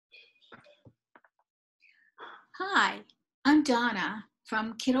Hi, I'm Donna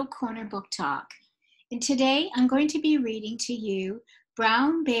from KIDDLE Corner Book Talk, and today I'm going to be reading to you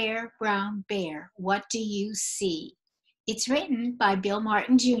Brown Bear, What Do You See? It's written by Bill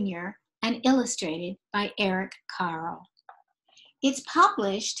Martin Jr. and illustrated by Eric Carle. It's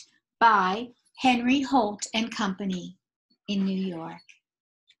published by Henry Holt and Company in New York.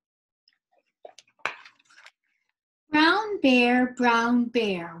 Brown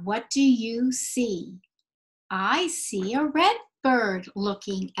bear, what do you see? I see a red bird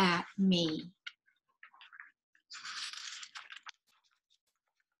looking at me.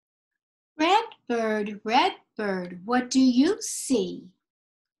 Red bird, what do you see?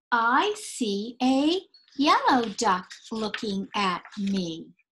 I see a yellow duck looking at me.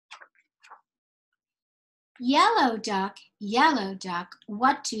 Yellow duck,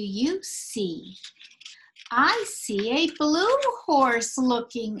 what do you see? I see a blue horse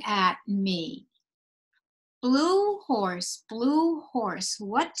looking at me. Blue horse,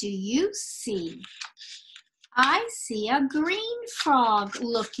 what do you see? I see a green frog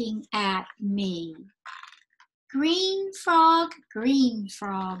looking at me. Green frog,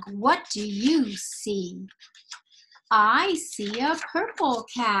 what do you see? I see a purple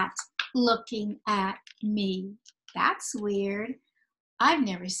cat looking at me. That's weird. I've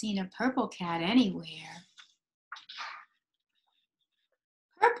never seen a purple cat anywhere.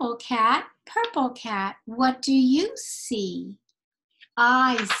 Purple cat, what do you see?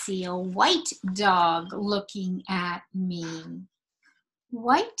 I see a white dog looking at me.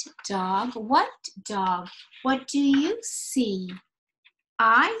 White dog, what do you see?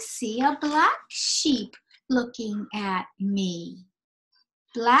 I see a black sheep looking at me.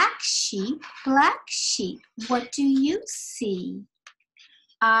 Black sheep, what do you see?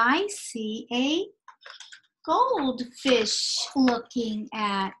 I see a goldfish looking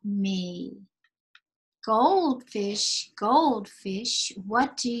at me. Goldfish,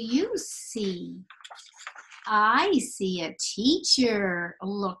 what do you see? I see a teacher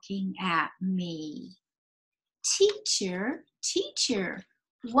looking at me. Teacher,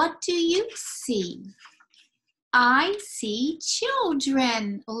 what do you see? I see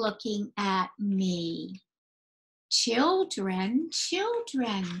children looking at me. Children,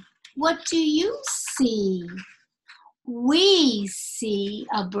 what do you see? We see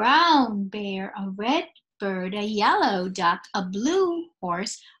a brown bear, a red bird, a yellow duck, a blue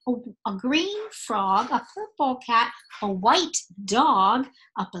horse, a green frog, a purple cat, a white dog,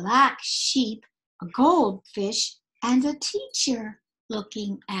 a black sheep, a goldfish, and a teacher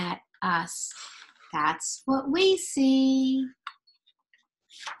looking at us. That's what we see.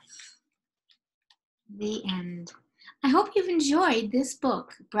 The end. I hope you've enjoyed this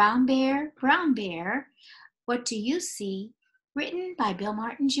book, Brown Bear, What Do You See? Written by Bill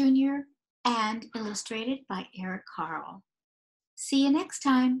Martin Jr. and illustrated by Eric Carle. See you next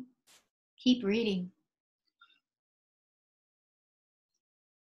time. Keep reading.